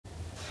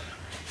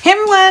Hey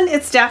everyone,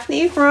 it's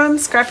Daphne from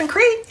Scrap and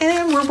Crate,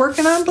 and we're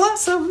working on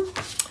Blossom.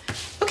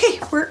 Okay,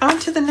 we're on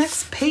to the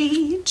next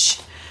page.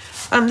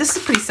 This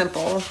is pretty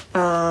simple.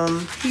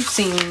 You've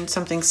seen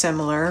something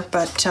similar,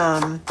 but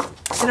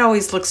it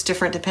always looks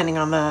different depending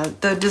on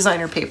the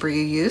designer paper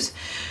you use.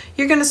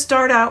 You're going to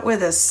start out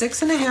with a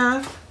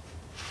 6.5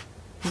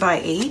 by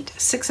 8,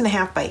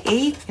 6.5 by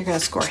 8. You're going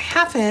to score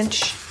 1/2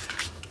 inch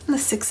on the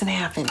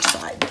 6.5 inch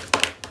side.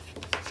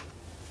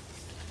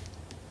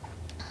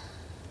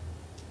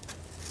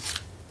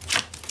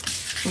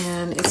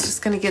 And it's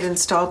just going to get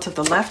installed to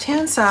the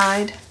left-hand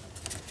side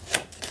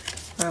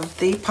of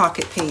the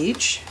pocket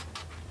page,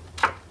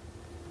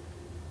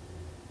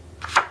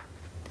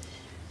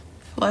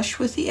 flush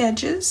with the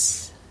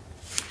edges,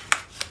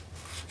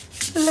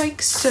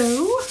 like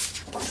so.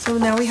 So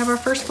now we have our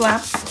first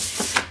flap.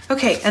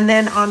 Okay, and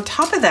then on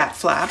top of that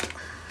flap,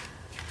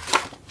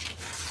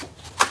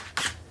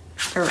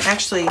 or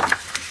actually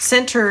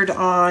centered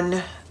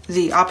on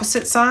the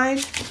opposite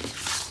side,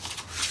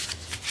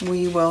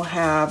 we will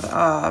have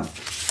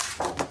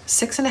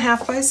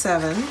 6.5 by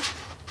 7.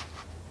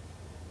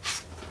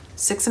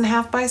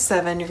 6.5 by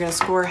 7. You're going to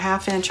score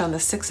 1/2 inch on the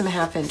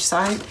 6.5 inch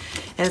side,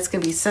 and it's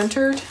going to be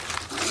centered.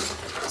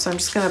 So I'm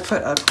just going to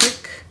put a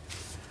quick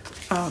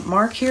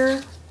mark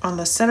here on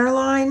the center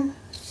line,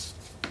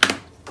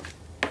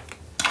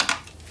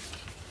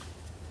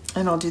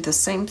 and I'll do the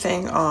same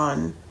thing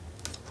on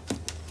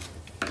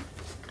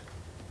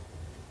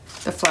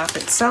the flap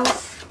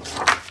itself.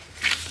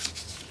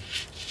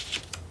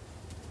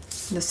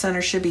 The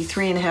center should be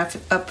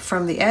 3.5 up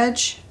from the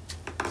edge.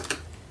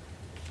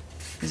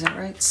 Is that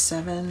right?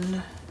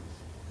 7,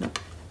 nope.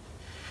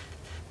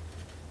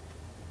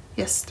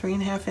 Yes,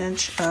 3.5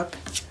 inch up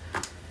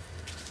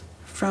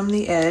from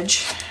the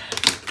edge.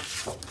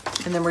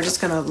 And then we're just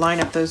gonna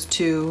line up those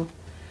two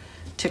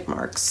tick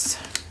marks.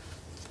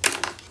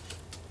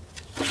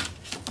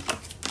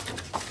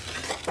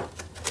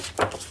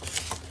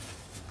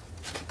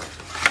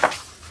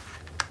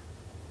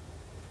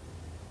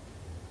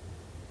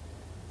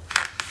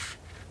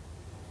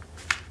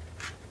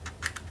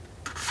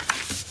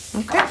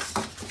 Okay,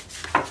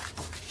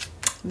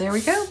 there we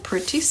go,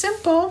 pretty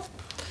simple.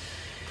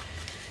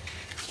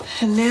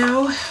 And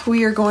now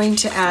we are going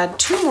to add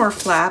 2 more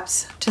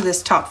flaps to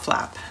this top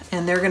flap,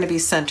 and they're going to be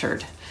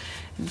centered.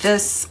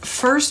 This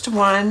first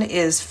one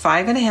is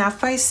 5.5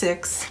 by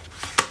 6.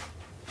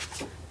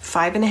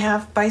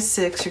 5.5 by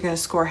 6, you're going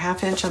to score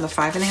 1/2 inch on the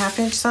 5.5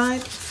 inch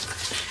side.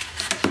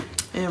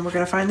 And we're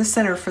going to find the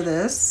center for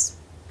this.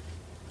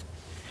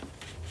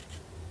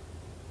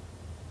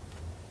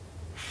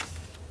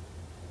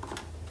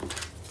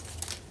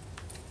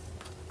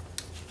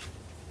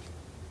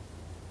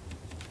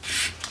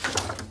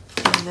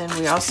 And then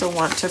we also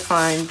want to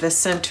find the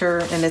center,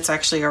 and it's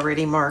actually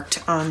already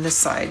marked on this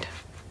side.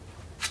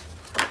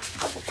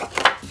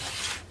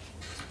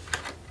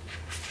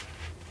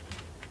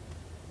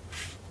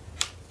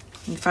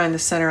 And find the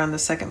center on the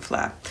second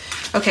flap.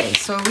 Okay,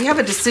 so we have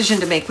a decision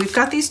to make. We've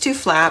got these 2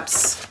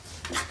 flaps,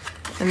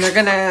 and they're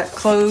gonna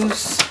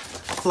close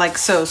like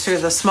so. So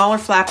the smaller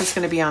flap is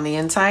gonna be on the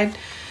inside.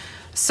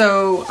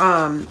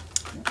 So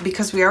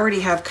because we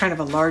already have kind of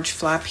a large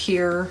flap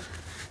here,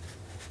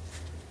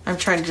 I'm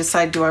trying to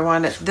decide, do I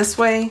want it this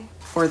way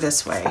or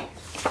this way?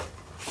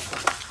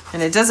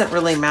 And it doesn't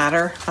really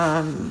matter.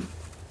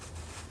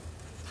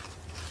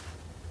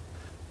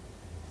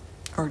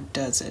 Or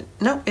does it?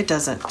 No, it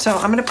doesn't. So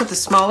I'm going to put the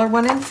smaller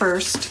one in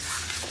first.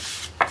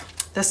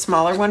 The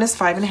smaller one is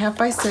 5.5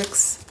 by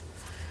 6.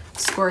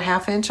 Score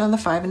 1/2 inch on the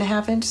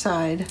 5.5 inch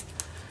side.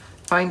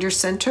 Find your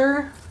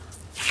center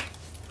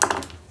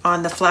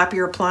on the flap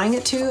you're applying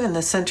it to, and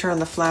the center on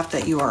the flap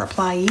that you are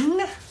applying.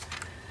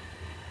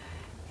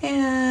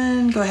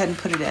 And go ahead and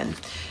put it in.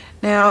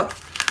 Now,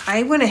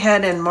 I went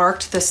ahead and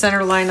marked the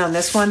center line on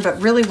this one, but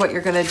really what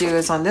you're going to do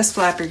is on this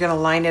flap, you're going to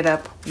line it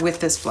up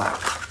with this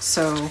flap.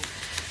 So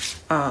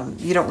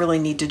you don't really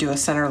need to do a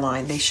center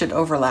line. They should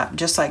overlap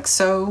just like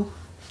so.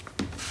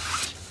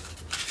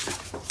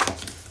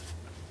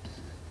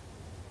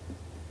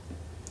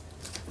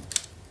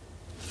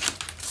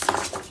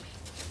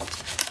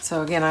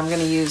 So again, I'm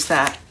going to use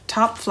that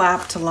top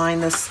flap to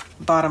line this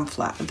bottom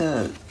flap,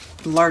 the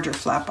larger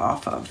flap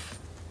off of.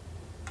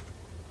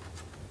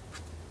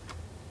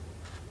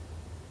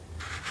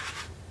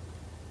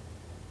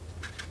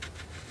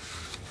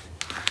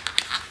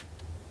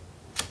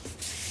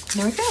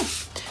 There we go.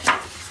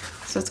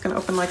 So it's going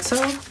to open like so,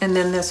 and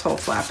then this whole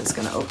flap is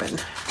going to open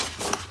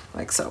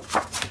like so.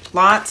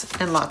 Lots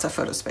and lots of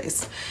photo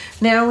space.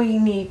 Now we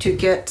need to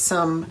get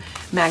some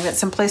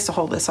magnets in place to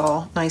hold this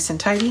all nice and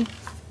tidy.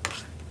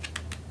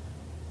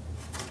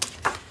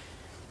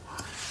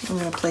 I'm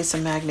going to place a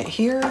magnet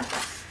here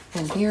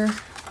and here.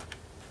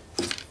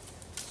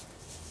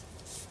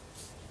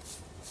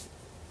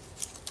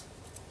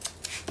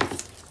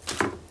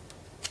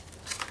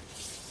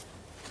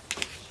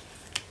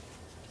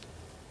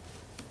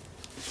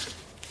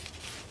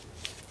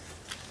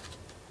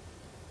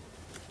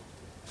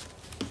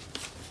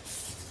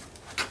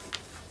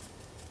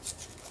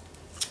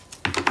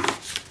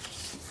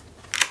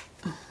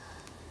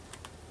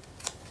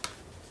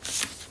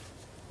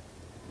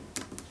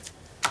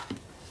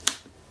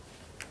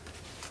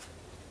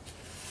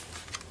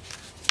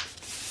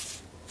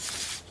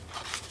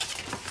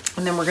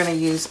 And then we're going to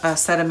use a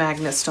set of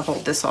magnets to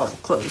hold this all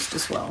closed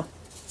as well.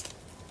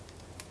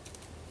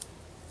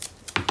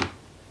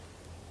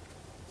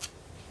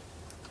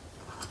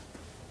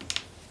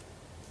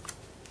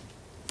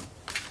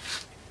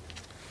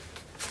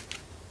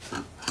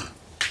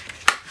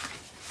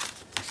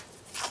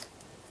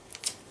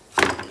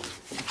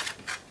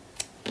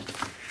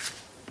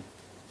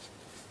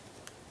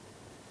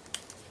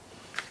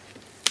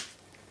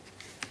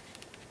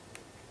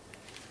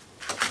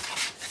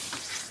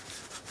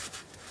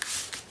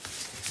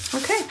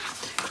 Okay,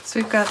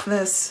 so we've got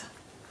this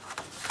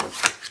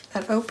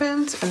that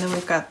opens, and then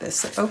we've got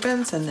this that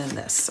opens, and then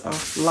this. So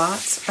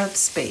lots of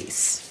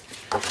space.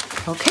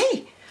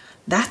 Okay,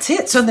 that's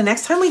it. So the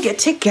next time we get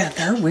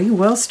together, we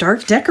will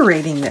start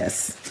decorating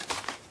this.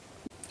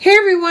 Hey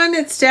everyone,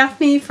 it's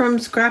Daphne from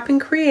Scrap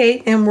and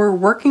Create, and we're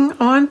working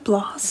on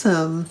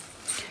Blossom.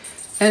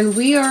 And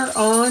we are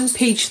on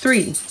page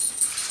 3.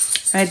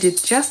 I did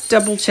just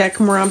double check,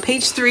 and we're on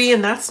page 3,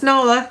 and that's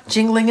Nala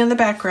jingling in the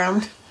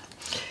background.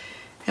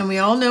 And we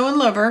all know and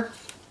love her.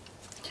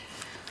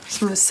 So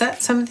I'm going to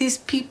set some of these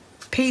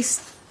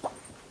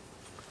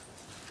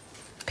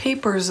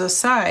papers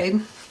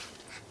aside.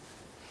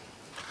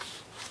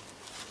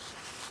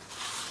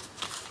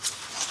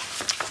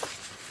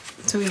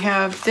 So we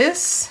have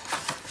this,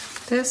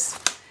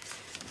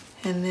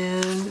 and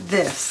then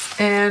this.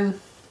 And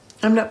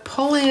I'm going to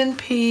pull in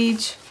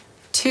page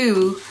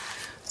 2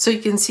 so you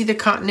can see the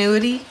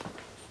continuity.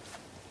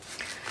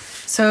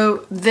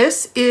 So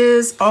this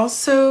is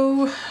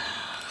also...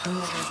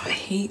 Oh, I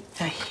hate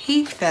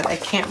that I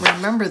can't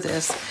remember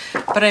this,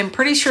 but I'm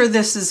pretty sure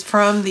this is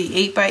from the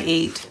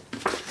 8x8,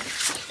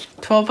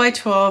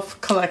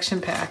 12x12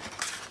 collection pack.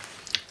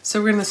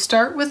 So we're going to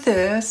start with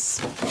this.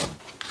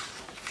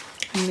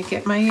 I'm going to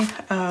get my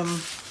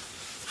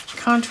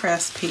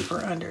contrast paper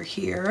under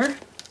here.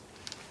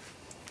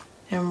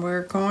 And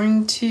we're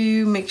going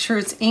to make sure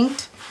it's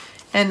inked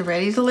and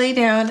ready to lay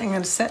down. I'm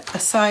going to set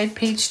aside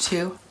page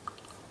 2.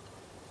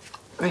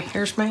 Right,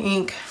 here's my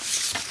ink.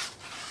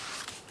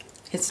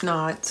 It's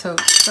not, so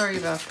sorry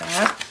about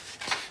that.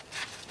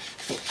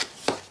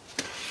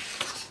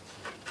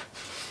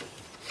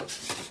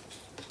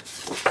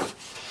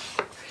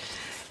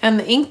 And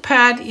the ink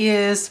pad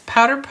is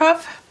Powder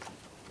Puff,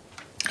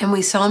 and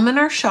we sell them in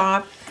our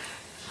shop.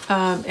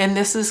 And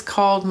this is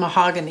called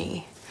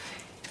Mahogany.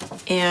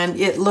 And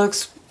it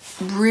looks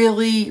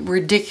really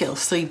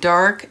ridiculously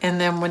dark.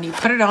 And then when you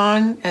put it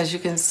on, as you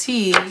can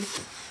see,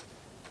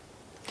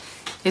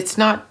 it's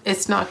not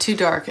too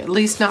dark, at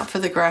least not for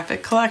the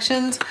graphic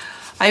collections.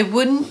 I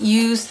wouldn't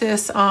use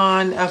this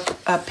on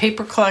a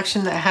paper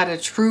collection that had a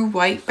true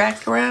white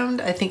background.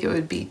 I think it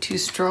would be too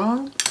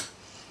strong.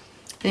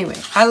 Anyway,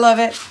 I love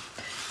it.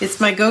 It's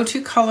my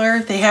go-to color.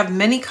 They have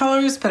many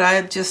colors, but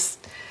there's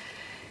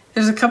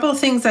a couple of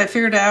things I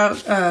figured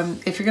out.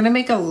 If you're gonna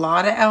make a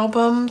lot of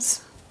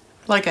albums,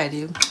 like I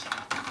do,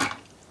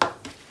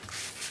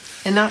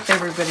 and not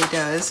everybody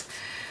does,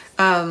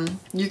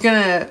 you're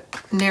gonna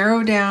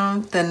narrow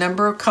down the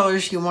number of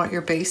colors you want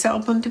your base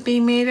album to be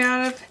made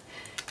out of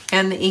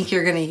and the ink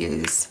you're gonna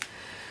use.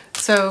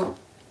 So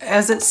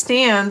as it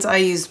stands, I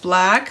use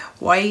black,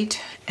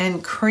 white,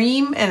 and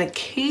cream, and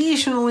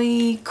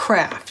occasionally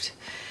craft.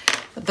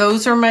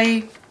 Those are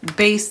my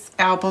base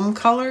album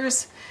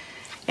colors.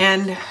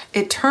 And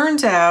it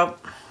turns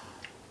out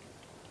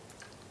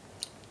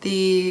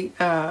the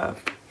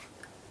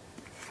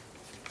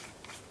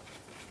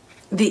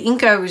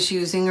ink I was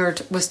using or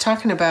was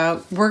talking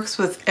about works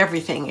with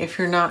everything if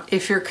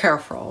you're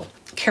careful.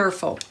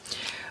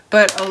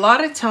 But a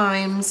lot of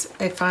times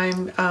if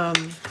I'm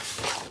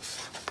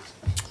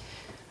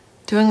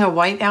doing a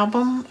white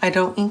album, I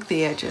don't ink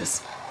the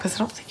edges because I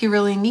don't think you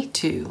really need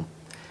to,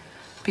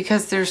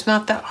 because there's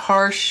not that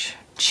harsh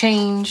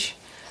change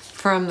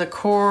from the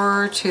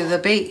core to the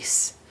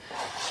base.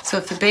 So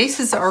if the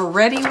base is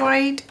already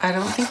white, I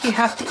don't think you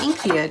have to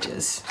ink the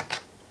edges.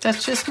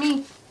 That's just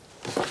me.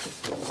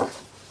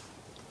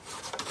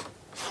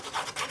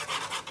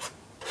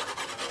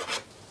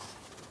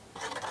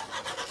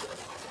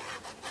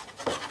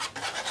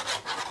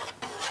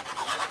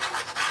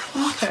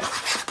 Okay.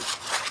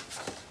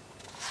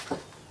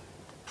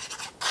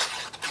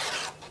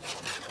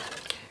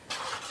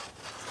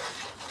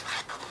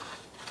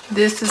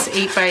 This is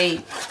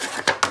 8x8.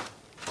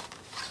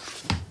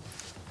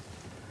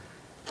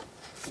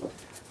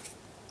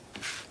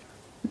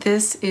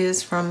 This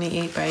is from the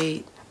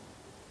 8x8.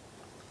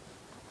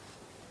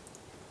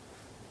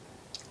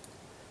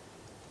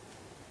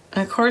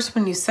 And of course,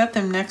 when you set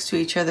them next to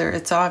each other,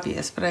 it's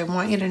obvious, but I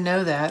want you to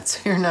know that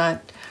so you're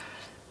not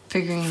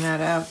figuring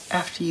that out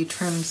after you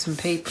trim some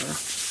paper.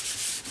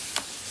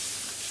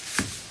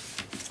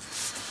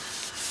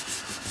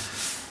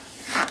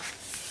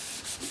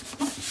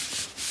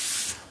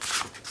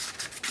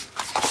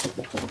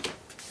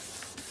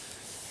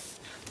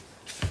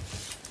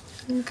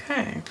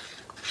 Okay.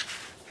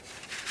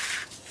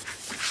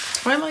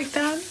 So I like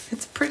that.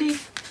 It's pretty.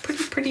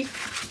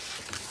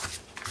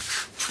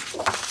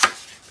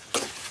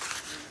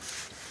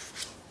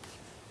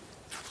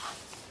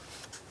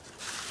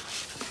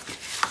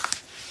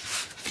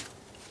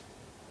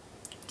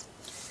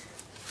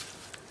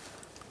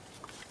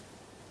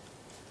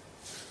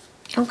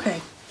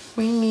 Okay,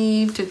 we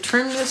need to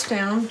trim this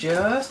down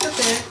just a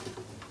bit.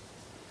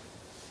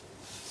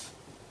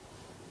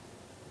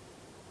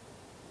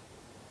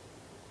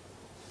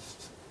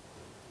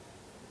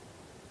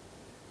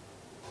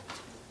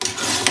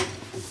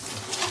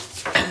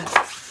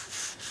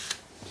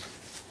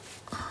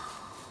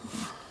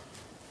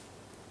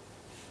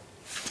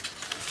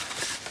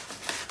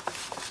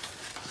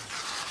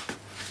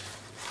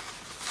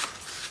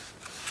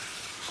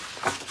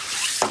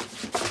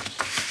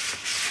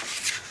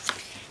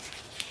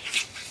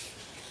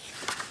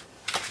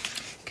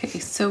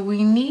 So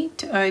we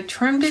need, I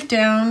trimmed it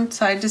down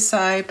side to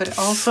side, but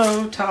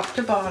also top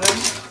to bottom.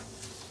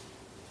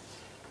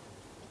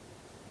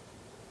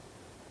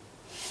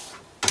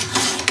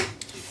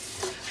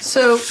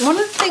 So one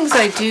of the things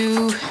I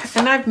do,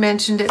 and I've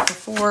mentioned it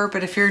before,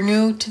 but if you're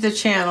new to the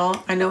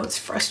channel, I know it's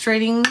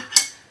frustrating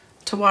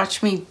to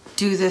watch me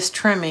do this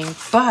trimming,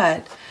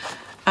 but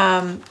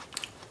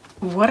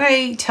what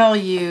I tell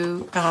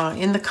you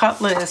in the cut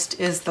list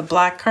is the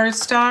black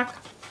cardstock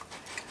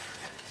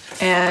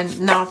and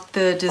not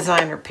the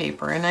designer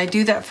paper. And I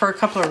do that for a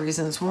couple of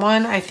reasons.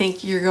 One, I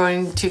think you're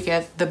going to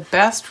get the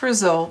best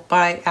result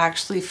by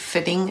actually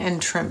fitting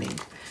and trimming.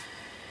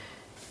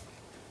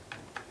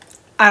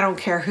 I don't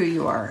care who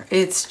you are.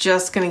 It's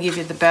just going to give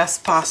you the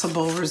best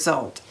possible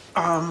result.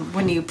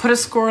 When you put a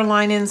score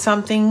line in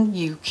something,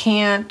 you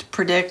can't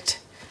predict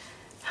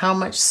how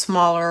much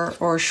smaller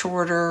or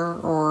shorter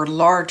or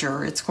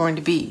larger it's going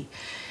to be.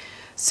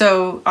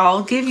 So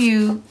I'll give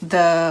you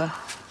the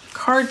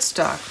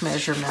cardstock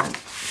measurement,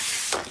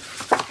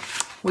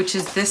 which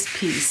is this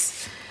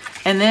piece.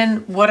 And then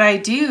what I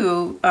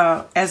do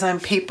as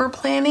I'm paper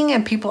planning,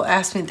 and people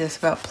ask me this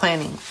about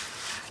planning.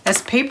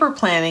 As paper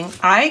planning,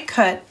 I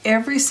cut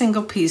every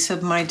single piece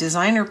of my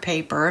designer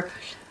paper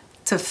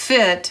to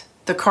fit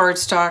the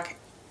cardstock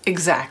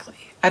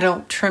exactly. I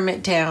don't trim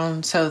it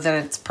down so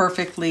that it's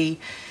perfectly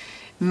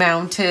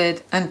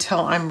mounted until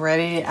I'm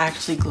ready to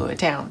actually glue it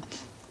down.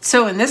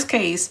 So in this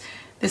case,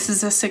 this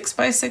is a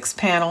 6x6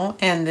 panel,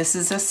 and this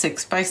is a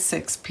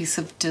 6x6 piece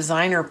of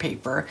designer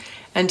paper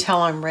until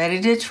I'm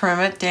ready to trim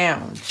it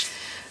down.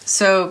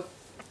 So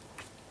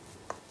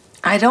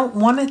I don't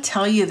want to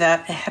tell you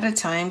that ahead of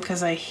time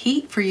because I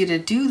hate for you to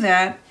do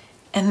that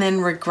and then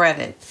regret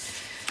it.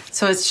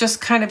 So it's just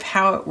kind of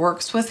how it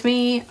works with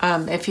me.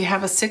 If you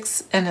have a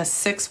 6 by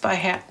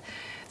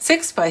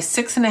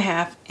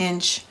 6.5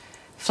 inch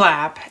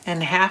flap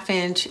and 1/2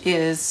 inch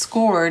is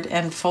scored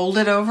and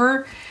folded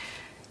over,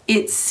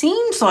 it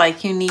seems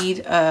like you need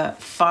a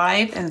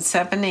 5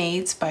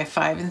 7/8 by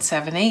 5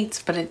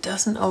 7/8, but it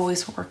doesn't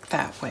always work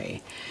that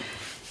way.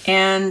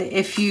 And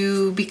if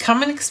you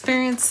become an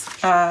experienced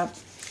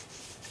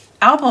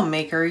album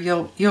maker,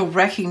 you'll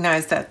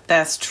recognize that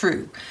that's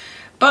true.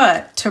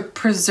 But to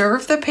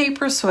preserve the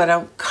paper so I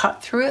don't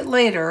cut through it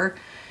later,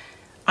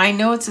 I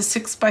know it's a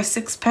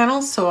 6x6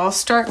 panel, so I'll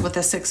start with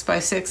a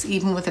 6x6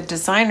 even with a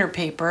designer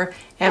paper,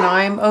 and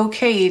I'm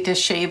okay to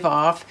shave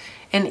off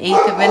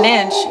 1/8 of an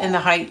inch in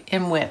the height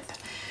and width.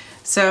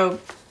 So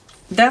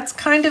that's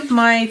kind of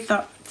my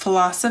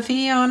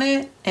philosophy on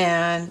it,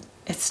 and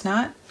it's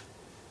not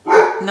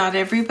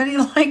everybody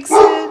likes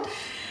it,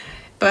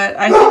 but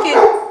I think it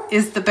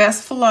is the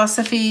best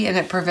philosophy, and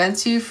it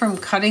prevents you from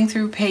cutting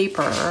through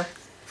paper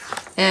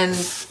and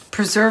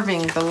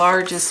preserving the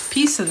largest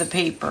piece of the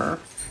paper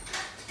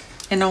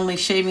and only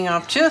shaving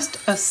off just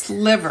a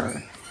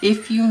sliver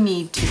if you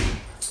need to.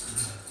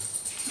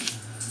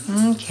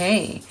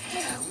 Okay,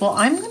 well,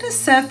 I'm going to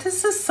set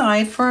this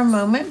aside for a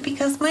moment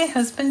because my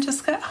husband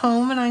just got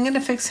home and I'm going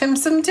to fix him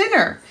some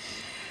dinner.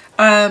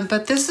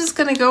 But this is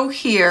going to go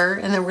here,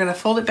 and then we're going to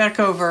fold it back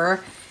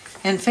over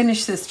and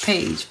finish this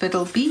page, but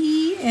it'll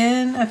be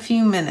in a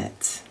few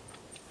minutes.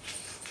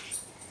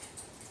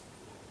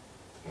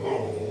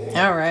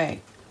 All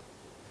right.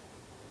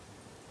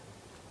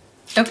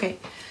 Okay.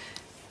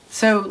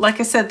 So like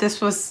I said, this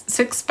was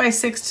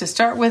 6x6 to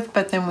start with,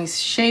 but then we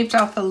shaved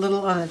off a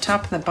little on the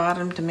top and the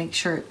bottom to make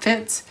sure it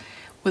fits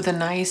with a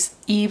nice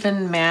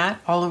even mat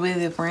all the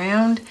way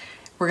around.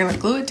 We're gonna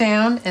glue it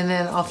down, and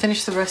then I'll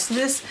finish the rest of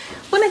this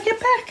when I get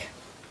back.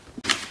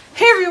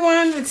 Hey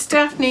everyone, it's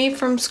Daphne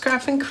from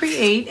Scrap and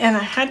Create, and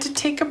I had to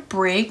take a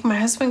break. My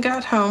husband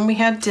got home, we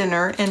had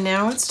dinner, and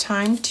now it's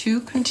time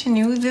to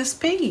continue this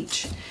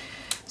page.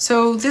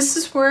 So this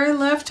is where I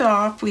left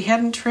off. We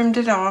hadn't trimmed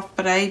it off,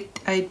 but I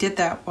did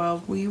that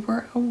while we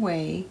were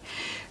away.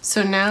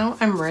 So now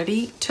I'm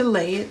ready to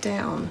lay it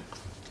down.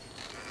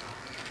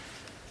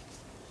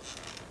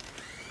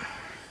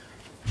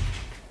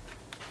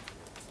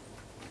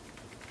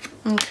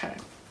 Okay.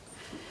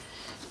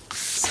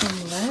 So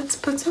let's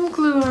put some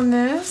glue on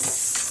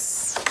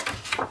this.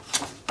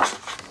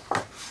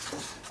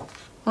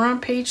 We're on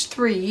page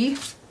 3.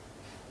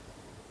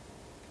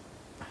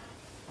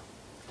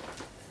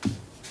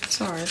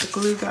 Sorry, the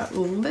glue got a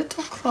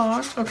little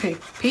clogged. Okay,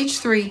 page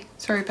 3.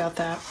 Sorry about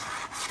that.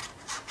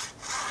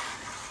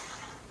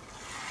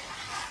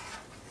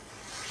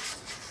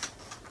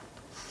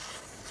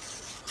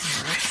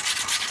 All right.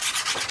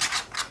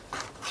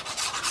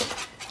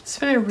 So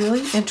been a really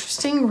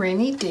interesting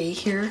rainy day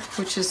here,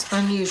 which is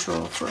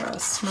unusual for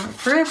us. Not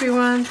for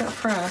everyone, but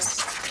for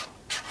us.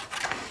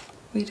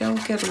 We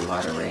don't get a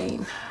lot of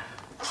rain.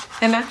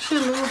 And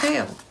actually a little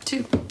hail,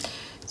 too.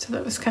 So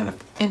that was kind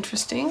of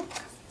interesting.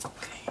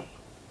 Okay.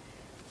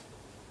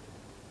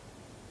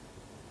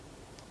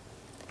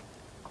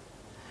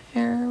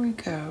 There we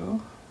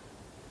go.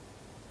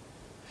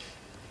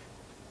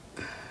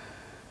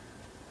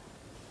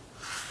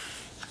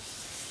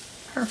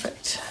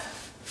 Perfect.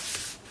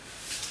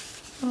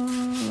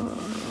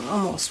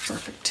 Almost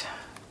perfect.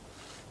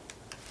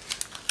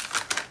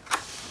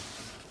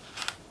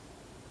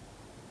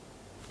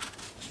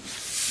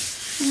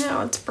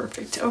 Now it's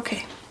perfect.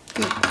 Okay,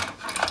 good.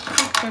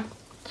 Good.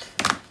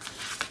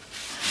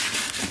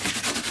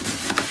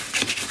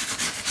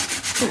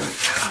 There we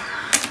go.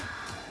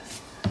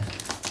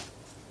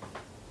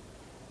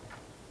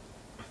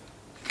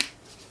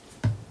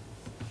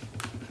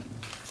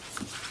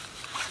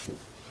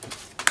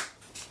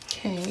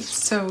 Okay,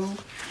 so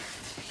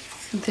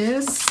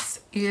this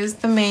is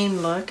the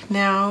main look.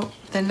 Now,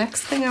 the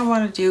next thing I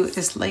want to do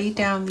is lay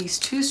down these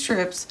two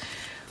strips,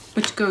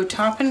 which go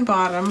top and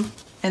bottom,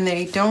 and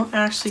they don't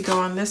actually go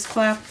on this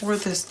flap or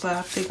this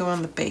flap, they go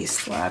on the base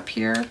flap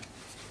here.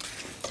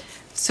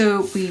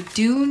 So we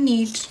do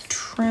need to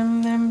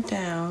trim them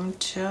down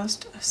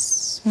just a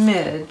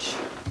smidge.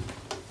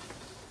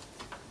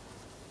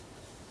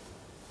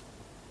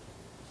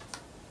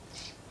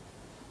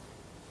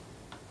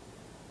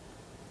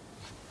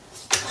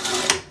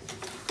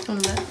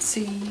 And let's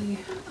see,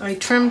 I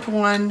trimmed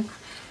one,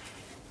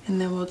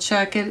 and then we'll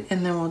check it,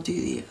 and then we'll do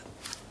the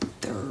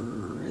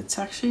other. It's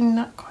actually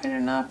not quite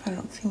enough, I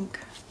don't think.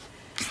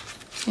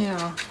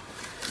 Yeah.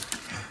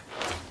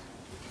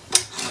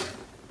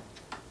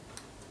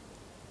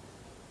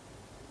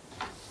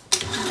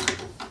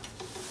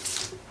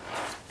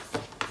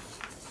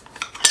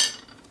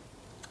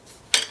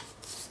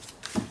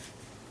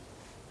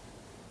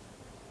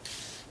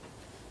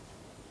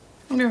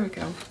 There we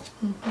go.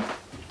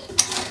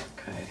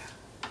 Okay.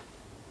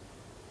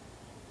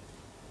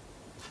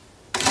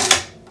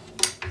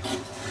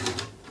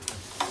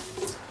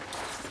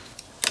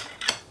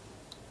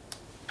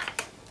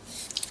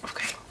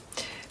 Okay.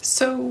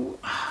 So,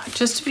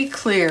 just to be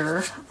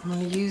clear, I'm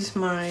going to use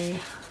my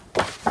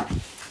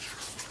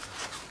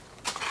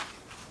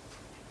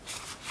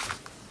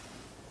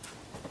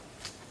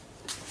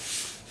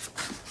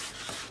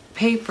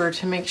paper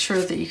to make sure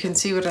that you can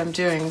see what I'm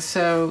doing.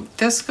 So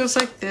this goes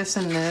like this,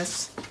 and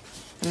that's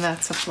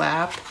a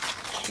flap,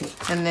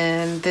 and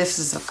then this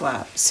is a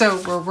flap. So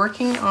we're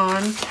working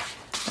on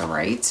the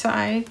right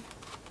side.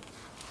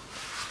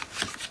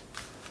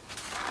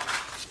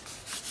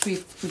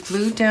 We've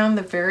glued down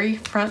the very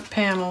front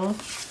panel.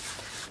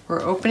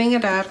 We're opening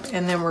it up,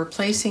 and then we're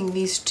placing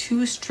these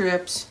two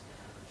strips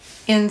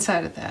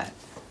inside of that.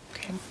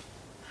 Okay.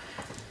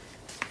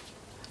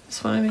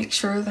 Just want to make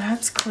sure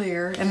that's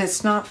clear, and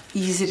it's not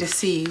easy to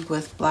see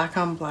with black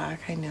on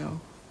black, I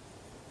know.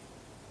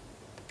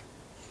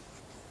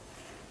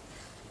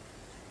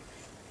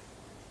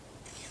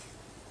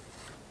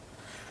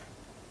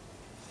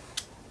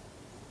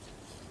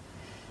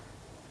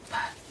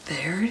 But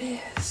there it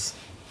is.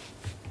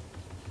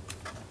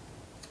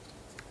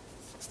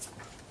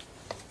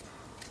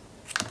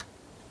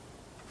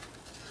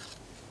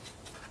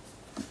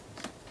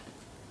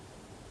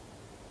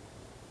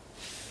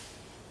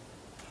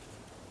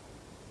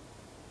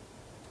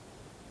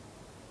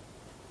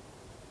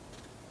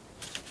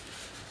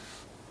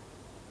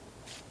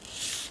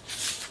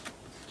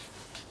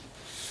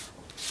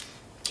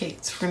 Okay,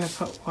 so we're going to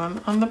put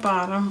one on the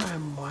bottom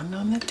and one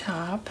on the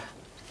top.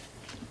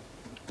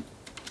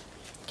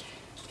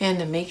 And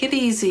to make it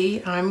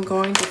easy, I'm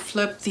going to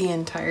flip the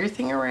entire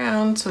thing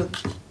around, so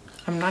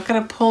I'm not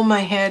going to pull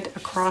my head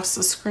across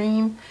the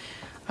screen.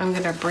 I'm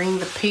going to bring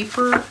the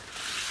paper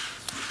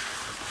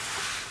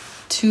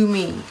to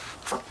me,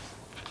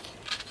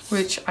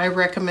 which I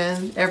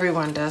recommend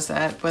everyone does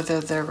that,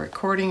 whether they're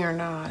recording or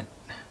not.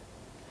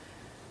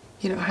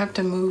 You don't have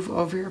to move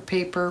over your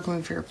paper,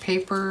 move your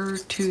paper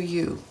to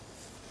you.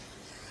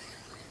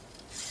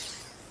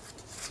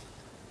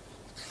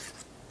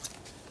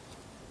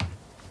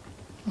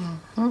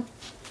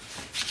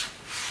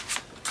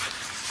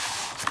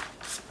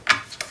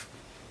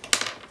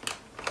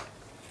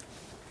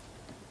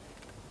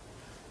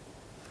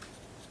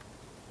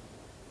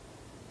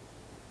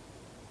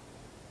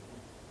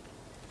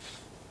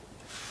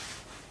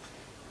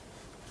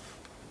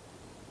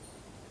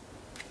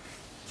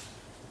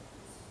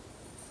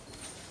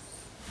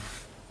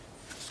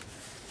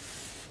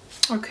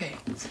 Okay,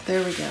 so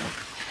there we go.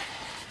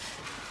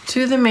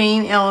 Two of the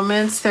main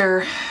elements,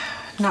 they're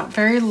not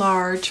very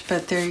large,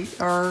 but they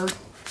are,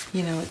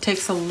 you know, it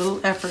takes a little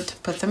effort to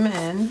put them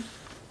in.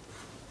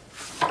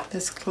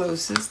 This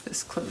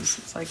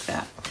closes like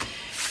that.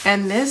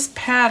 And this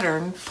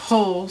pattern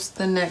pulls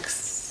the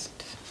next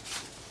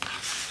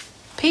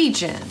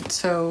page in.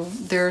 So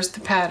there's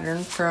the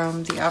pattern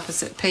from the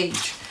opposite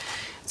page.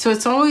 So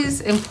it's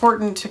always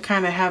important to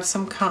kind of have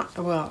some,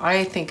 well,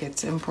 I think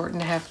it's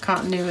important to have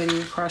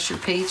continuity across your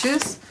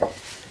pages.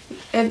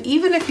 And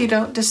even if you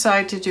don't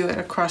decide to do it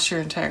across your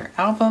entire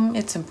album,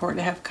 it's important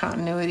to have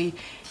continuity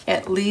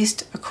at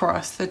least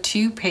across the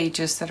 2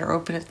 pages that are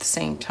open at the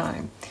same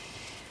time.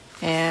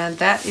 And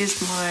that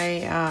is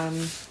my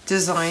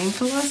design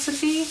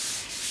philosophy,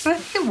 but I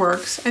think it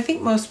works. I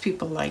think most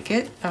people like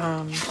it.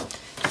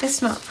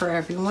 It's not for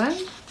everyone.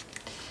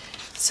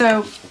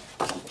 So,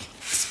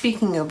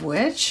 speaking of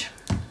which,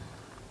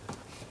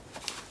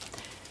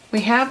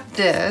 we have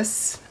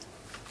this,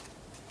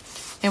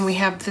 and we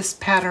have this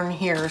pattern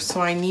here.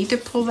 So I need to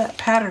pull that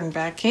pattern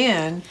back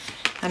in,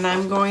 and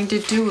I'm going to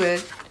do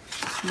it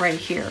right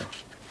here.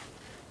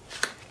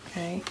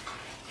 Okay,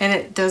 and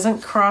it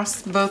doesn't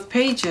cross both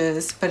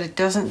pages, but it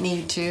doesn't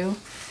need to.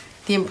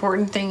 The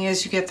important thing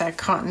is you get that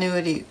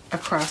continuity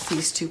across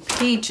these 2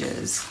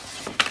 pages.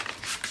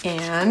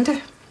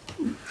 And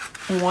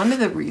one of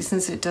the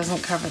reasons it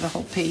doesn't cover the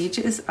whole page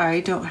is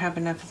I don't have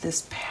enough of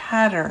this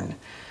pattern.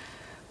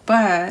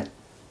 But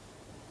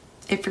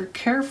if you're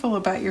careful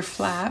about your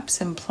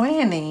flaps and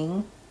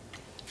planning,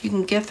 you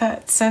can get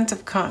that sense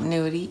of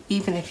continuity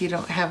even if you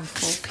don't have a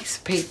full piece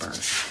of paper.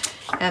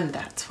 And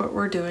that's what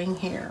we're doing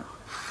here.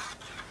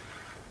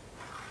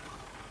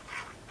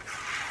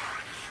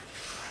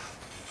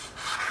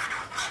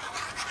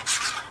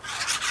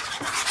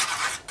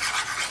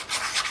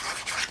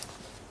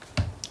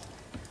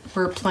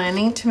 We're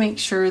planning to make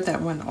sure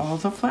that when all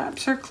the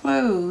flaps are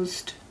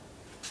closed,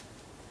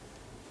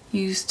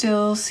 you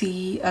still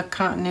see a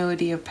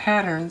continuity of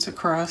patterns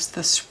across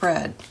the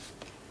spread.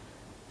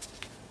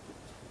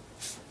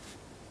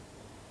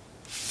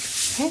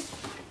 Okay.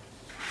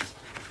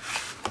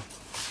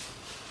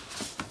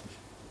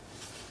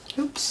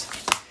 Oops.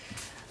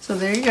 So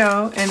there you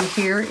go. And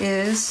here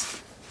is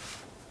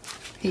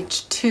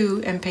page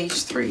 2 and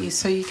page 3.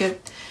 So you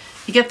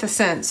get the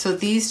sense. So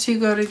these 2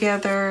 go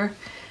together,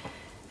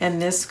 and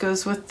this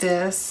goes with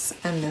this,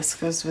 and this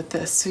goes with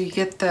this. So you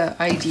get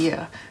the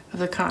idea of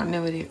the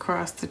continuity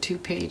across the 2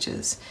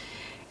 pages.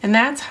 And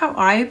that's how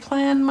I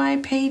plan my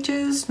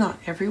pages. Not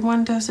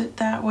everyone does it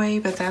that way,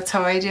 but that's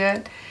how I do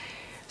it.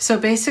 So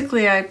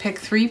basically I pick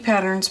 3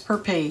 patterns per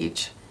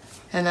page,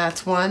 and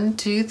that's 1,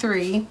 2,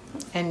 3,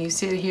 and you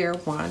see it here,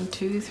 1,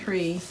 2,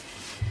 3,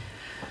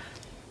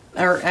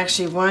 or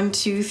actually 1,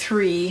 2,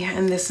 3,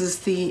 and this is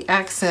the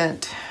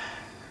accent.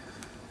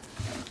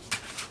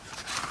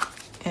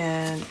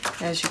 And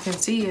as you can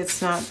see,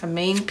 it's not a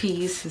main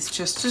piece, it's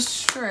just a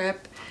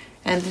strip,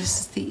 and this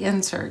is the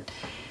insert.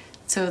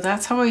 So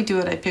that's how I do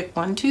it. I pick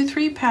 1, 2,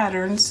 3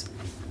 patterns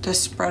to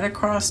spread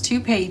across 2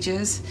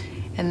 pages,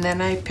 and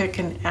then I pick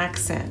an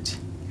accent,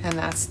 and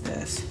that's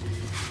this.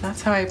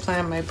 That's how I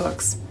plan my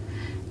books.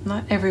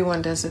 Not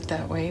everyone does it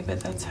that way, but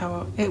that's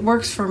how it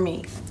works for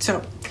me.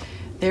 So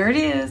there it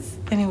is.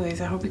 Anyways,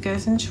 I hope you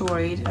guys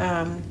enjoyed.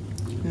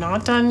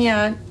 Not done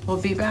yet.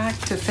 We'll be back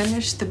to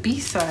finish the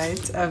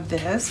B-sides of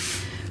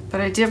this,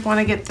 but I did want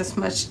to get this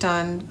much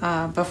done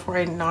before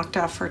I knocked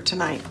off for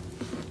tonight.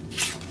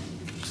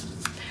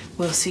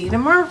 We'll see you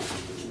tomorrow.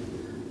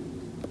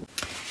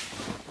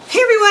 Hey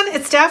everyone,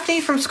 it's Daphne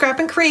from Scrap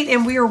and Create,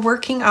 and we are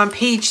working on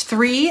page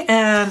 3,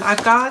 and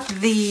I've got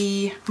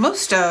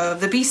most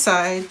of the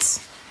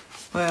B-sides,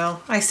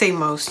 well, I say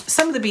most,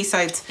 some of the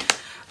B-sides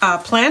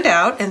planned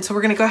out, and so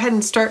we're going to go ahead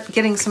and start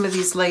getting some of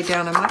these laid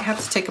down. I might have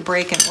to take a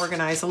break and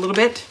organize a little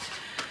bit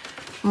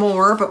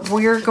more, but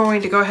we're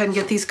going to go ahead and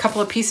get these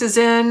couple of pieces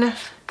in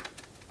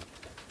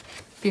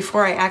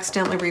before I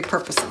accidentally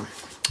repurpose them.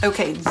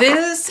 Okay,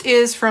 this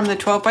is from the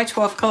 12 by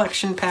 12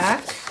 collection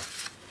pack,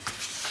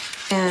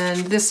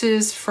 and this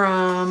is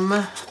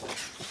from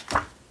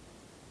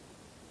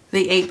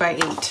the 8 by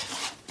 8.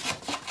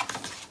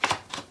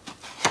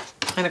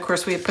 And of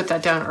course we had put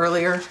that down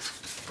earlier.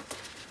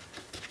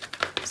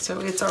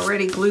 So it's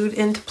already glued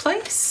into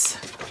place.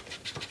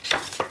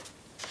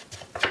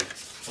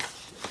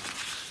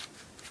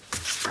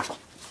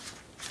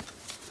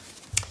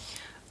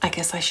 I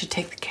guess I should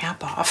take the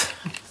cap off.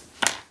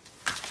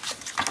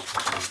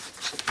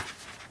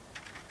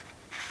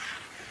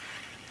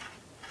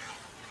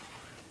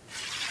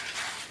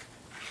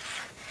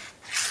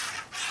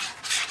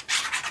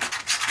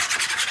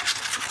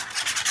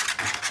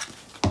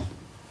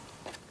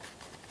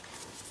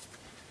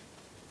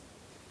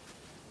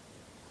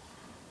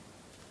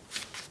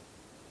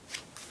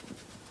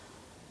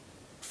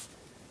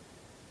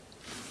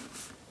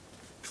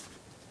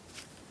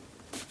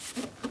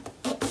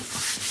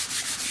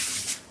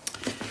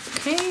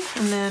 Okay,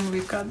 and then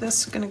we've got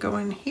this going to go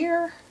in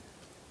here.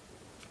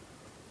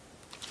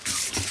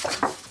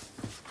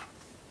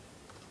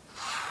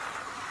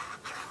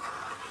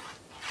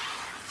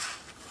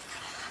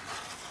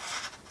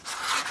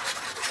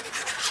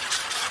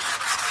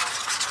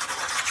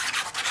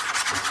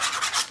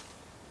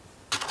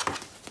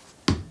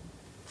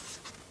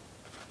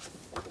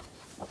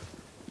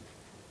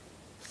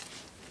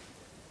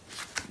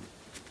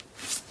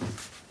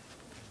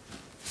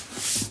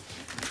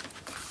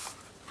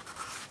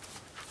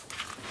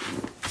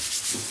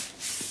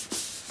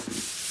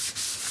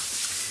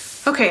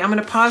 Okay, I'm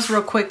gonna pause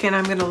real quick and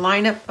I'm gonna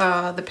line up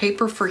the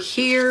paper for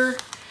here,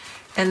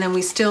 and then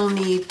we still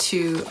need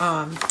to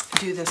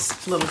do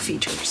this little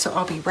feature. So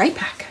I'll be right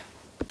back.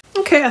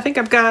 Okay, I think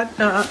I've got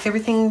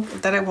everything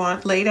that I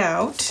want laid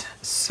out.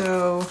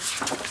 So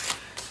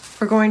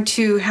we're going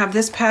to have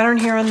this pattern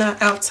here on the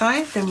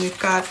outside, then we've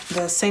got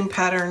the same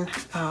pattern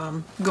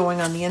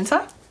going on the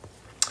inside.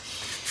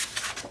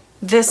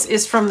 This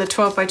is from the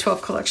 12 by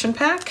 12 collection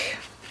pack.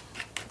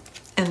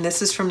 And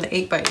this is from the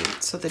 8 by 8.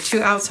 So the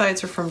two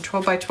outsides are from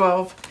 12 by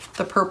 12.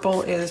 The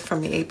purple is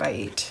from the 8 by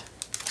 8.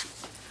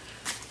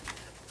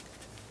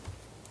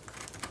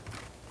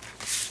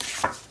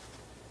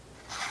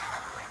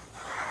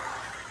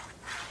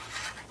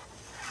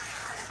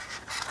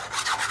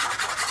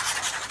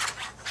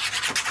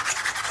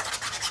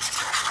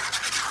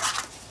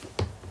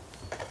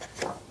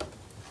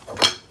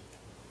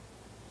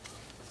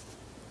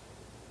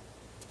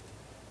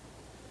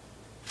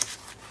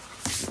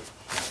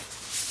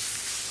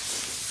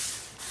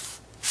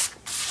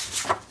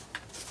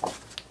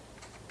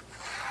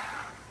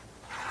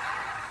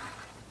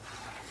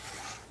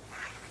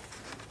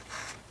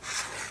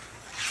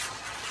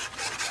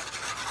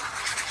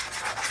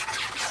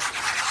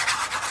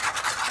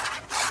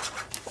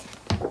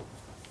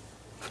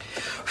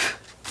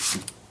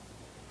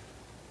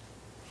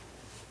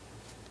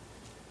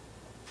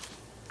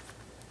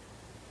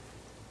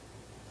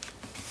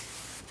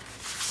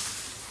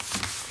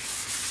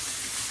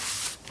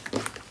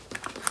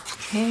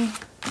 Okay,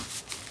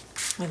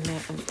 and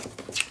then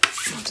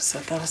I'll just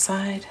set that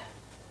aside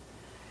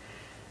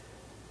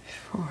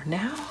for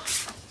now.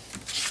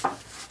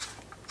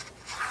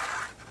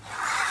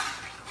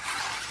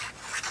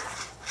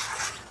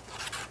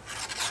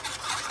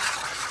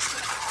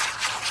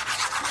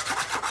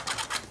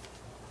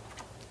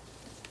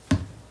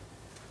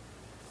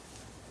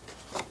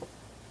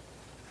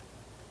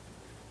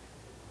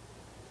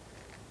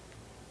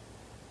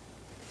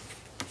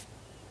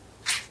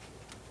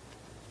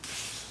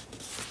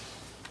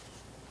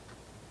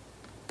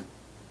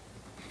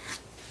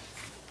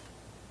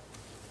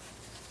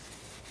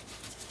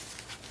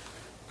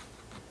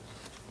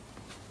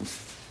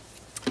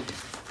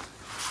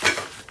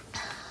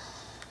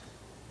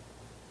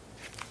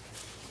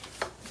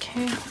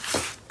 Okay,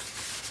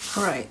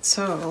 all right,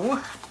 so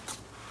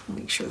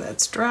make sure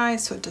that's dry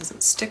so it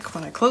doesn't stick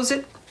when I close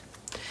it.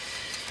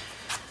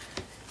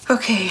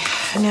 Okay,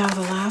 now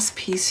the last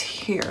piece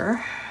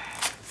here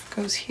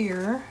goes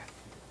here.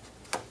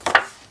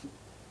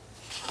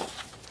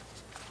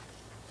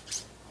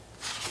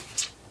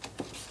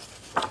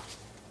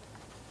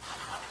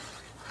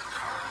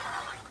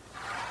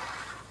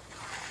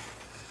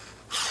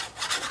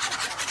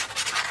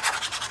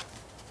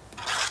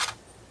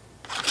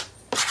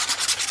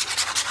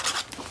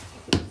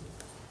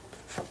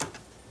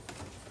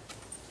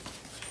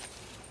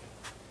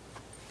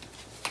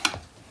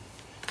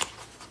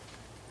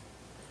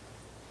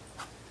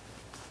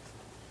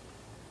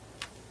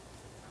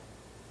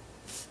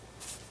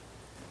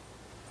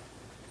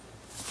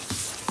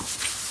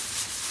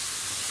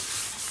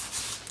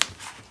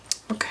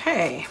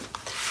 Okay,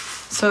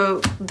 so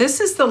this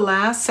is the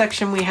last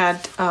section we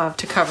had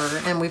to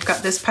cover, and we've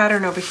got this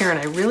pattern over here, and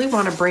I really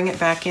want to bring it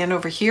back in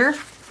over here,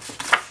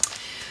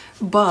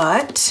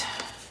 but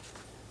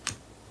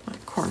my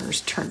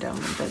corner's turned down a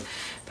little bit,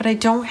 but I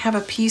don't have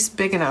a piece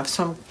big enough,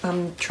 so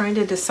I'm trying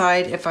to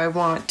decide if I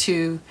want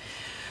to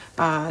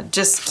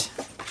just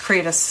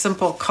create a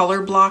simple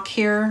color block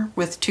here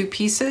with two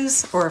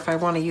pieces, or if I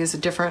want to use a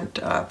different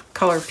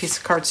color piece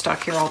of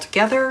cardstock here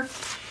altogether.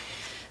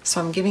 So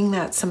I'm giving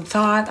that some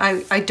thought.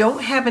 I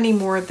don't have any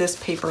more of this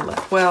paper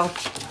left. Well,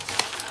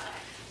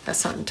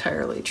 that's not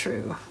entirely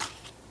true.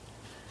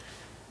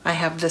 I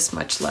have this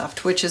much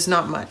left, which is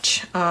not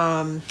much.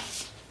 And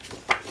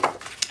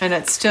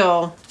it's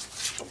still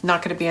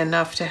not going to be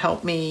enough to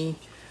help me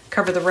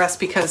cover the rest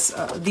because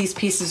these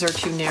pieces are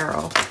too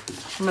narrow.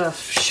 I'm going to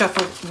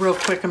shuffle real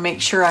quick and make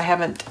sure I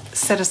haven't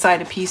set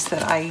aside a piece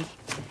that I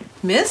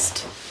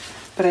missed.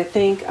 But I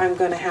think I'm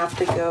going to have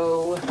to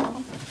go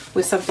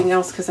with something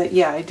else because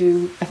yeah, I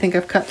think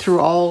I've cut through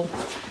all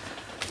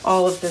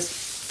of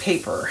this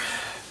paper,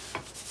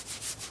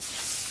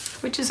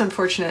 which is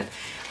unfortunate.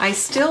 I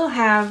still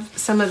have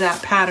some of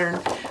that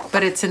pattern,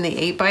 but it's in the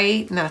 8 by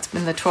 8 and that's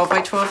in the 12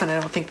 by 12, and I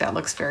don't think that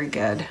looks very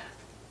good.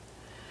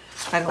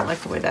 I don't like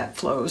the way that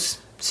flows.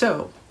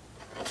 So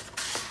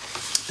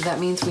that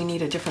means we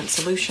need a different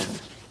solution.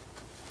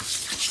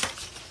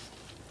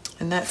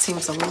 And that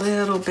seems a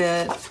little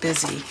bit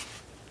busy.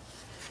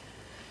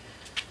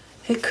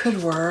 It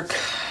could work.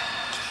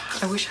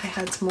 I wish I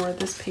had some more of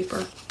this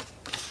paper,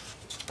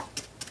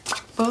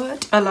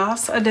 but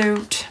alas, I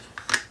don't.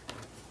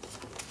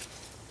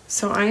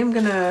 So I'm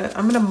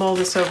gonna mull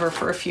this over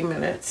for a few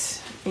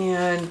minutes,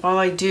 and while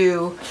I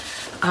do,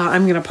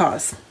 I'm gonna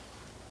pause.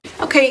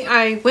 Okay,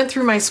 I went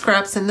through my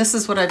scraps, and this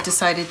is what I've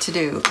decided to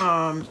do.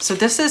 So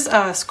this is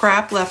a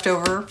scrap left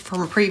over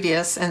from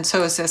previous, and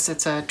so is this.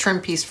 It's a trim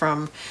piece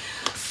from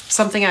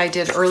something I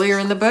did earlier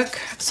in the book.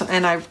 So,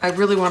 and I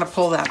really want to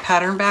pull that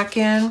pattern back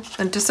in.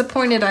 I'm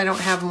disappointed I don't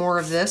have more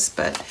of this,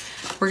 but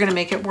we're going to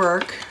make it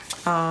work.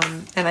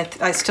 And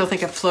I still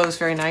think it flows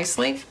very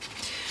nicely.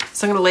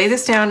 So I'm going to lay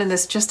this down, and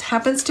this just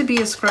happens to be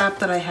a scrap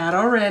that I had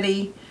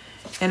already.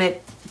 And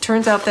it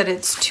turns out that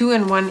it's 2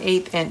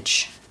 1/8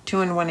 inch, 2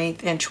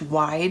 1/8 inch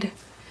wide,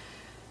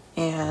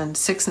 and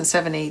 6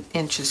 7/8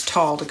 inches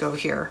tall to go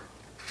here.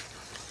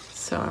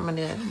 So I'm going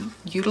to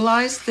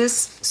utilize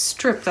this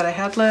strip that I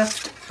had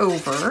left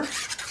over.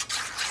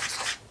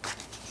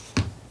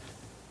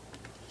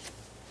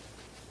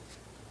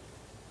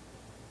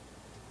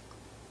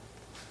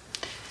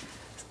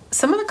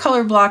 Some of the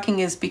color blocking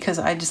is because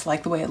I just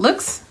like the way it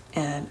looks,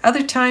 and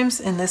other times,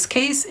 in this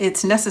case,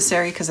 it's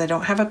necessary because I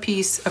don't have a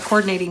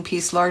coordinating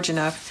piece large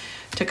enough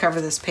to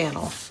cover this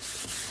panel.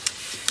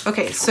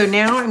 Okay, so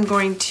now I'm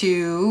going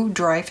to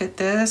dry fit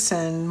this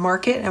and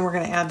mark it, and we're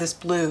going to add this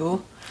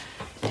blue.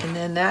 And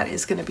then that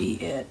is going to be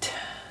it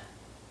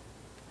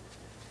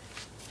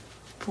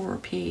for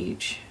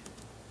page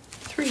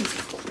 3.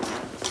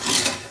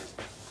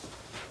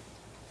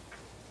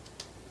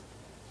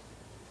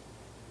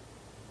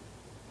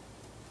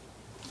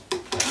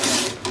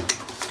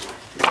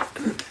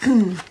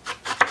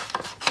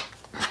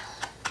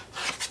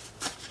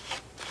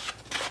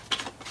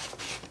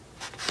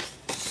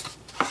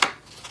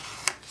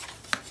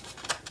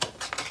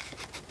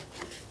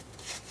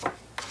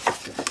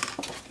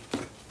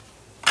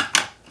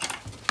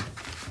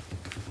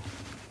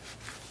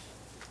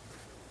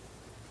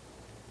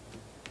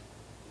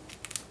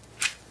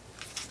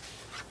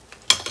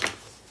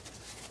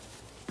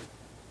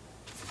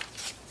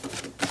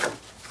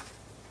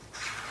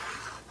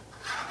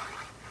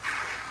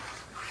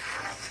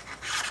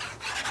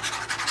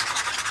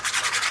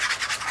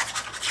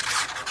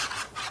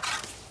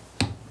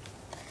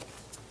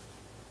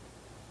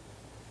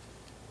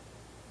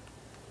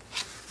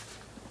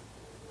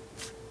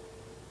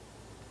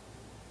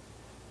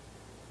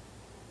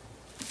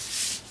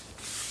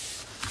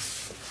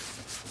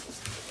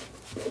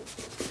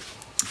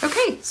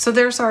 Okay, so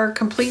there's our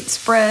complete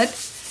spread.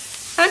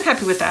 I'm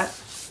happy with that.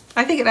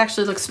 I think it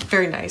actually looks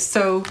very nice.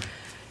 So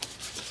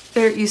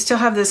there, you still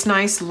have this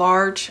nice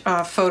large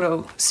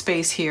photo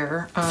space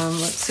here.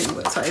 Let's see,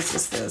 what size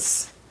is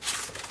this?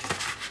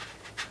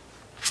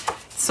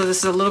 So this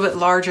is a little bit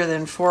larger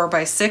than 4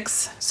 by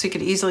 6. So you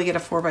could easily get a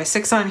 4 by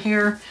 6 on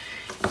here.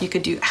 You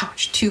could do,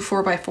 ouch, 2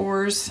 4 by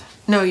 4s.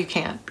 No, you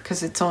can't,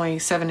 because it's only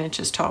 7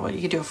 inches tall, but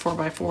you could do a 4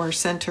 by 4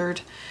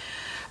 centered.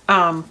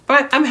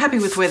 But I'm happy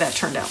with the way that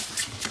turned out.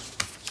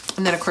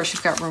 And then of course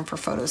you've got room for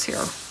photos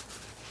here.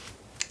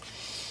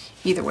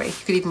 Either way, you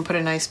could even put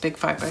a nice big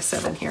 5 by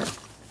 7 here.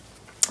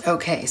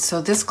 Okay,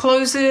 so this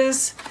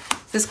closes,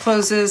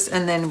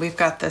 and then we've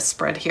got this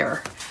spread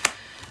here.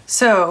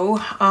 So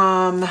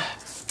I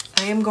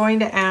am going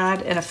to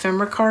add an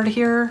ephemera card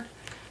here,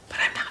 but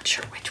I'm not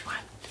sure which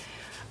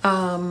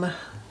one.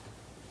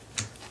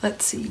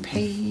 Let's see,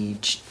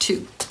 page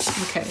 2.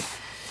 Okay,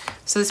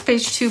 so this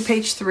page 2,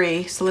 page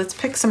 3. So let's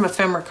pick some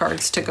ephemera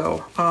cards to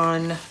go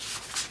on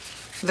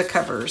the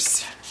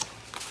covers.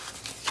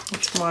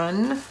 That's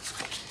one.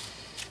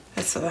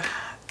 It's a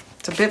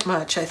bit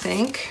much, I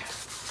think.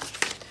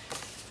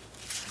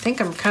 I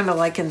think I'm kind of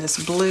liking this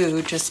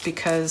blue just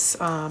because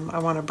I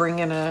want to bring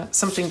in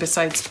something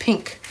besides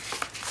pink.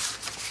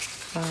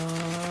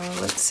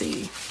 Let's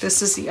see.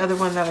 This is the other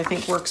one that I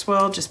think works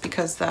well just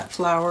because that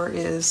flower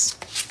is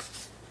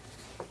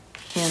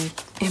in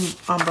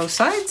on both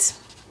sides.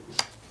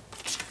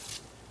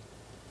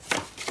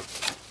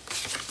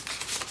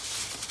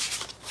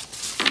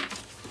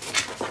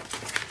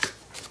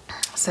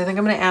 So I think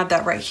I'm going to add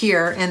that right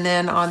here. And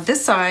then on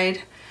this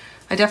side,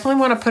 I definitely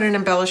want to put an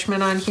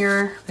embellishment on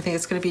here. I think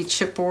it's going to be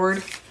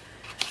chipboard.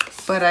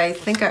 But I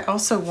think I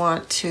also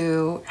want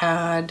to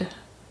add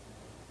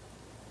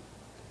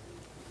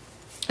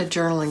a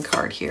journaling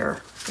card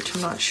here, which I'm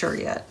not sure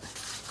yet.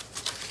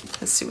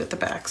 Let's see what the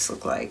backs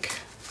look like.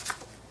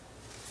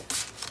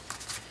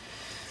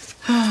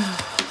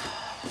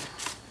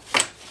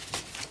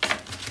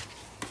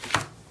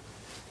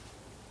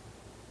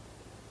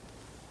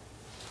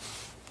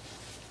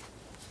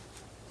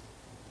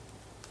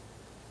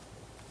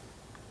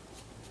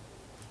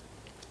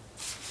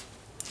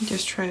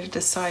 Just trying to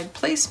decide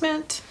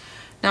placement.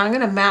 Now I'm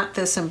going to mat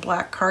this in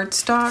black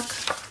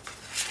cardstock.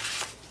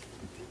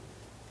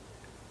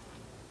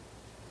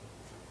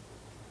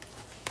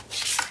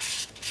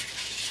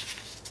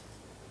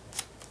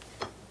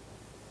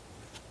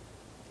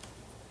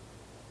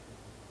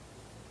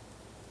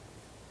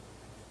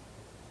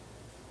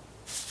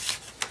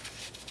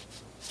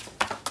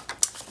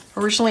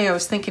 Originally I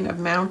was thinking of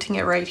mounting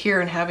it right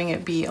here and having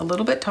it be a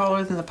little bit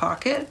taller than the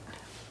pocket,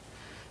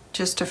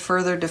 just to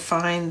further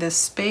define this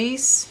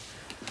space,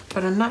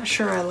 but I'm not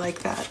sure I like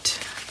that.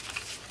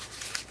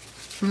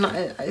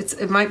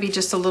 It might be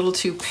just a little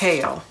too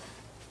pale.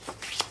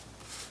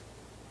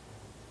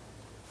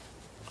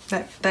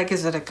 That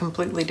gives it a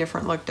completely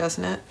different look,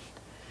 doesn't it?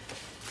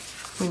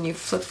 When you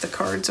flip the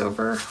cards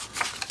over.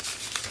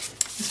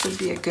 This This would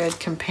be a good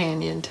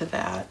companion to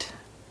that.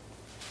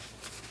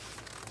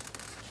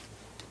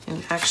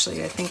 And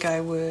actually, I think I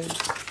would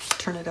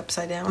turn it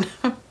upside down.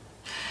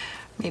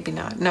 Maybe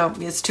not. No,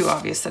 it's too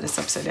obvious that it's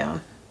upside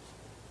down.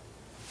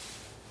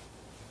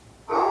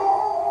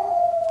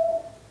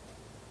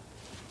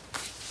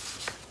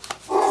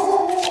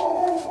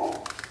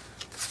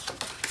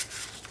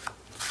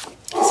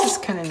 This is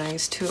kind of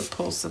nice too. It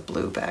pulls the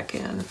blue back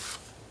in.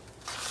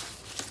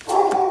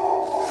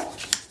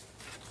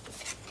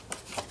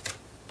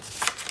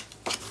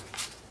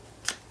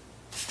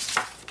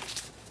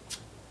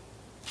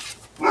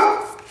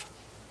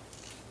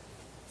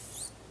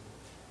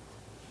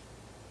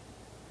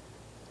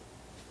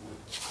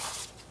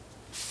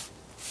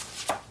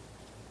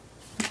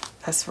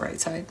 That's the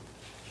right side.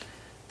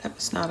 That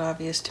was not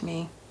obvious to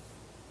me.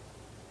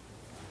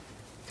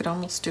 Could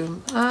almost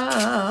do,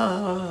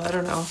 I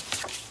don't know.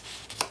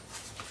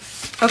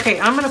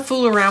 Okay, I'm gonna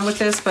fool around with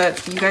this,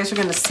 but you guys are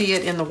gonna see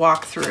it in the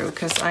walkthrough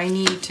because I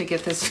need to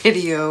get this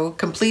video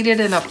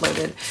completed and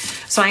uploaded.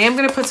 So I am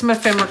gonna put some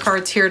ephemera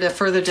cards here to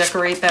further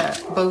decorate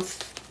that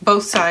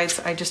both sides.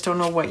 I just don't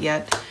know what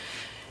yet.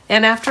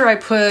 And after I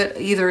put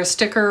either a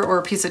sticker or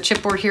a piece of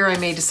chipboard here, I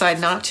may decide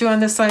not to on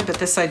this side, but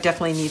this side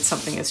definitely needs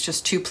something. It's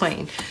just too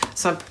plain.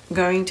 So I'm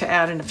going to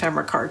add an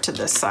ephemera card to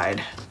this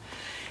side.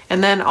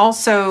 And then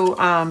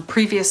also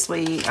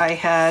previously I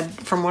had,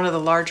 from one of the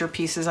larger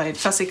pieces, I had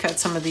fussy cut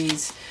some of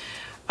these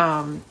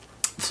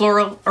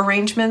floral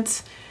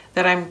arrangements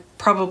that I'm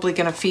probably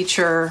gonna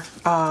feature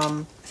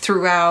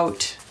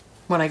throughout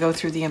when I go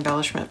through the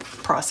embellishment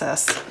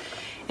process.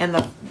 And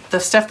the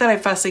stuff that I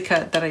fussy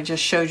cut that I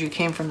just showed you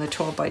came from the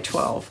 12 by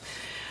 12.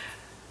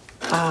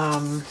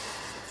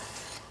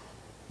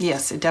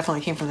 Yes, it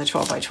definitely came from the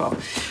 12 by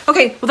 12.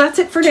 Okay, well that's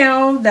it for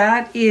now.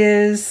 That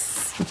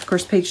is, of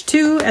course, page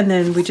 2, and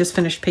then we just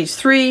finished page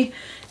 3,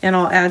 and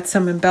I'll add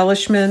some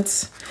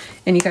embellishments,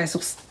 and you guys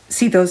will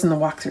see those in the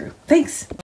walkthrough. Thanks.